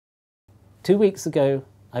2 weeks ago,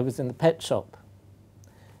 I was in the pet shop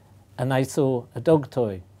and I saw a dog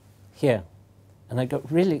toy here and I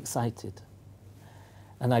got really excited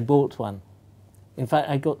and I bought one. In fact,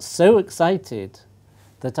 I got so excited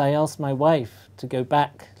that I asked my wife to go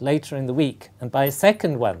back later in the week and buy a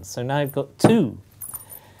second one. So now I've got two.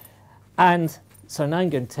 And so now I'm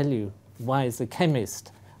going to tell you why, as a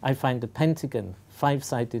chemist, I find a pentagon,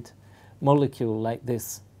 five-sided molecule like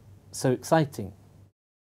this so exciting.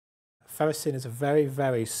 Ferrocene is a very,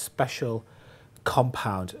 very special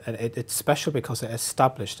compound, and it's special because it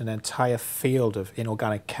established an entire field of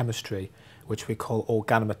inorganic chemistry, which we call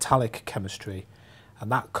organometallic chemistry,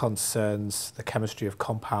 and that concerns the chemistry of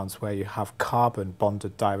compounds where you have carbon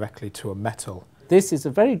bonded directly to a metal. This is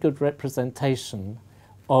a very good representation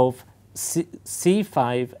of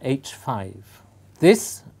C5H5.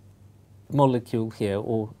 This molecule here,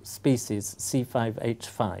 or species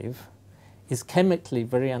C5H5, is chemically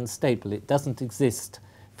very unstable. It doesn't exist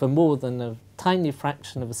for more than a tiny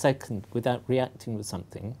fraction of a second without reacting with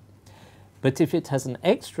something. But if it has an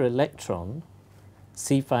extra electron,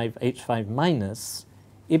 C5H5-,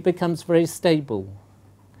 it becomes very stable.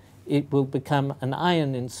 It will become an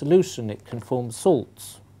ion in solution. It can form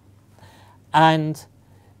salts. And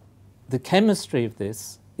the chemistry of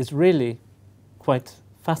this is really quite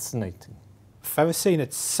fascinating. Ferrocene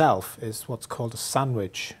itself is what's called a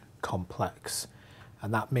sandwich complex,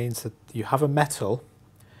 and that means that you have a metal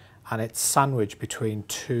and it's sandwiched between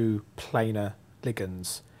two planar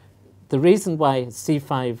ligands. The reason why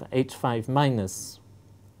C5H5-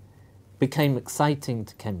 became exciting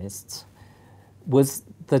to chemists was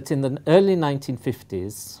that in the early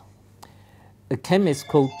 1950s, a chemist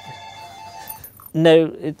called...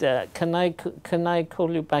 No, can I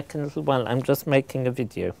call you back in a little while? I'm just making a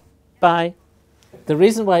video. Bye. The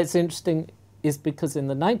reason why it's interesting is because in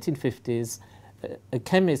the 1950s, a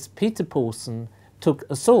chemist, Peter Pawson, took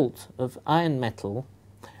a salt of iron metal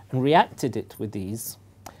and reacted it with these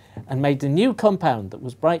and made a new compound that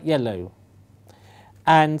was bright yellow.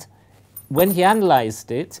 And when he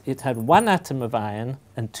analysed it, it had one atom of iron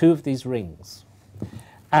and two of these rings.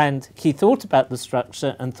 And he thought about the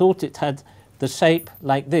structure and thought it had the shape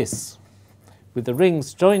like this, with the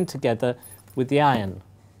rings joined together with the iron.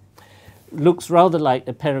 Looks rather like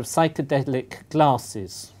a pair of psychedelic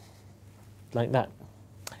glasses, like that.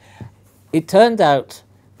 It turned out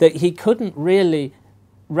that he couldn't really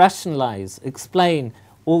rationalize, explain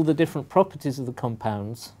all the different properties of the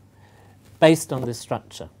compounds based on this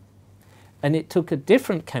structure. And it took a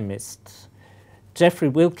different chemist, Geoffrey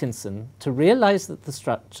Wilkinson, to realize that the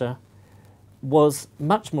structure was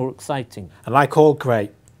much more exciting. And like all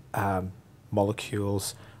great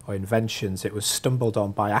molecules or inventions, it was stumbled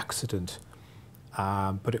on by accident.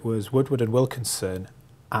 But it was Woodward and Wilkinson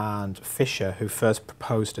and Fisher who first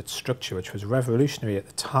proposed its structure, which was revolutionary at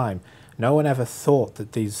the time. No one ever thought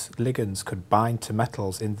that these ligands could bind to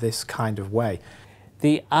metals in this kind of way.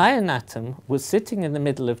 The iron atom was sitting in the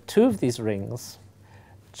middle of two of these rings,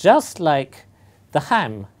 just like the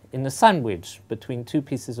ham in a sandwich between two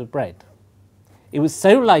pieces of bread. It was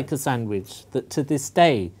so like a sandwich that to this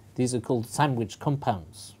day these are called sandwich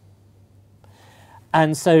compounds.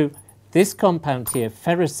 And so this compound here,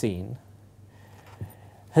 ferrocene,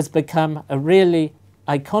 has become a really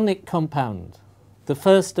iconic compound, the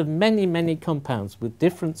first of many, many compounds with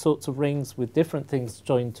different sorts of rings, with different things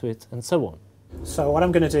joined to it, and so on. So what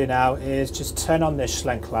I'm going to do now is just turn on this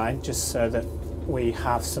Schlenkline, just so that we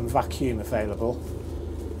have some vacuum available,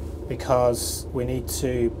 because we need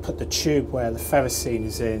to put the tube where the ferrocene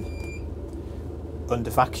is in under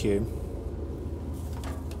vacuum.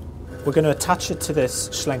 We're going to attach it to this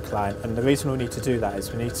Schlenkline, and the reason we need to do that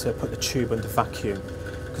is we need to put the tube under vacuum,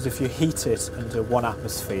 because if you heat it under 1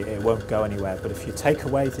 atmosphere it won't go anywhere, but if you take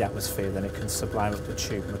away the atmosphere then it can sublime up the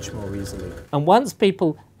tube much more easily. And once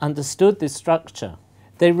people understood this structure,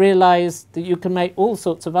 they realized that you can make all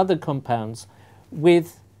sorts of other compounds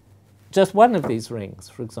with just one of these rings,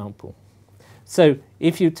 for example. So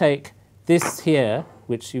if you take this here,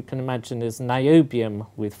 which you can imagine is niobium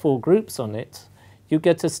with 4 groups on it, you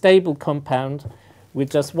get a stable compound with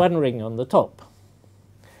just one ring on the top.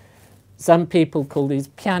 Some people call these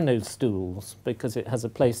piano stools because it has a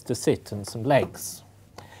place to sit and some legs.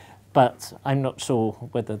 But I'm not sure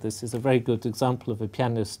whether this is a very good example of a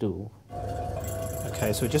piano stool.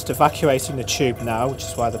 Okay, so we're just evacuating the tube now, which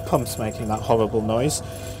is why the pump's making that horrible noise.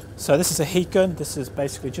 So this is a heat gun. This is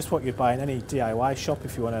basically just what you'd buy in any DIY shop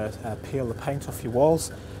if you want to peel the paint off your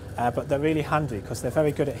walls. But they're really handy because they're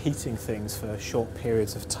very good at heating things for short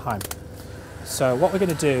periods of time. So what we're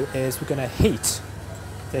going to do is we're going to heat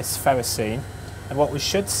this ferrocene, and what we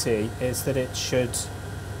should see is that it should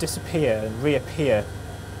disappear and reappear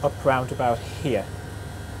up round about here,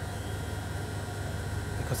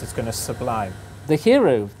 because it's going to sublime. The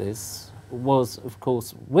hero of this was, of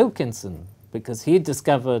course, Wilkinson, because he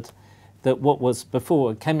discovered that what was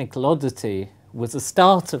before a chemical oddity was the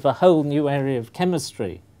start of a whole new area of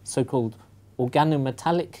chemistry, so-called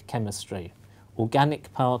organometallic chemistry,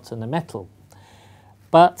 organic part and a metal.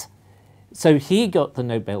 But so he got the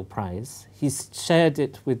Nobel Prize, he shared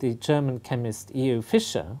it with the German chemist E.O.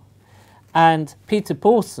 Fischer, and Peter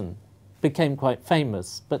Pawson became quite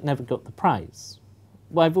famous but never got the prize.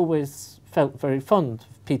 Well, I've always felt very fond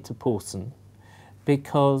of Peter Pawson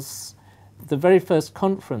because the very first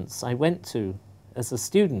conference I went to as a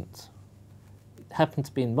student happened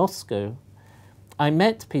to be in Moscow. I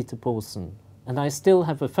met Peter Pawson, and I still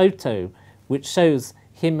have a photo which shows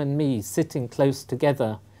him and me sitting close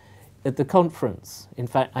together at the conference. In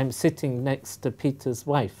fact, I'm sitting next to Peter's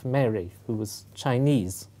wife, Mary, who was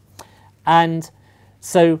Chinese. And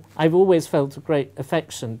so I've always felt a great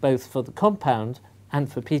affection both for the compound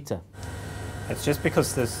and for Peter. It's just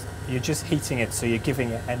because you're just heating it, so you're giving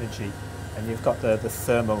it energy, and you've got the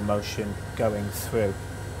thermal motion going through.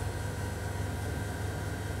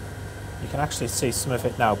 You can actually see some of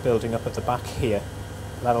it now building up at the back here.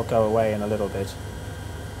 That'll go away in a little bit.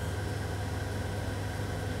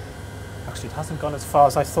 Actually, it hasn't gone as far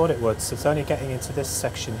as I thought it would, so it's only getting into this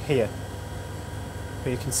section here.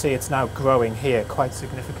 But you can see it's now growing here quite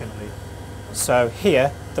significantly. So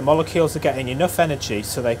here, the molecules are getting enough energy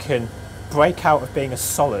so they can break out of being a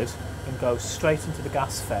solid and go straight into the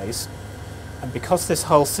gas phase. And because this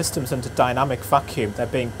whole system's under dynamic vacuum, they're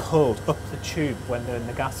being pulled up the tube when they're in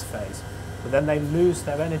the gas phase. But then they lose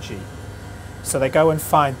their energy. So they go and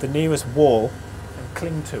find the nearest wall and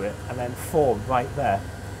cling to it and then form right there.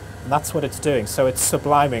 And that's what it's doing. So it's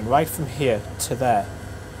subliming right from here to there.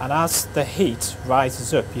 And as the heat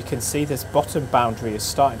rises up, you can see this bottom boundary is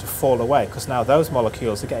starting to fall away, because now those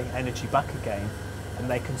molecules are getting energy back again and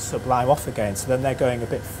they can sublime off again. So then they're going a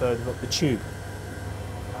bit further up the tube.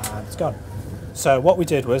 And it's gone. So what we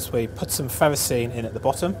did was we put some ferrocene in at the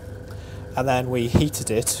bottom, and then we heated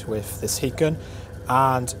it with this heat gun,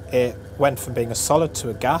 and it went from being a solid to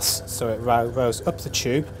a gas, so it rose up the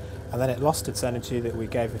tube, and then it lost its energy that we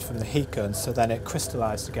gave it from the heat gun, so then it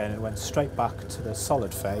crystallized again and went straight back to the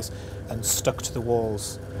solid phase and stuck to the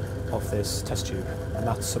walls of this test tube, and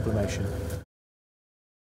that's sublimation.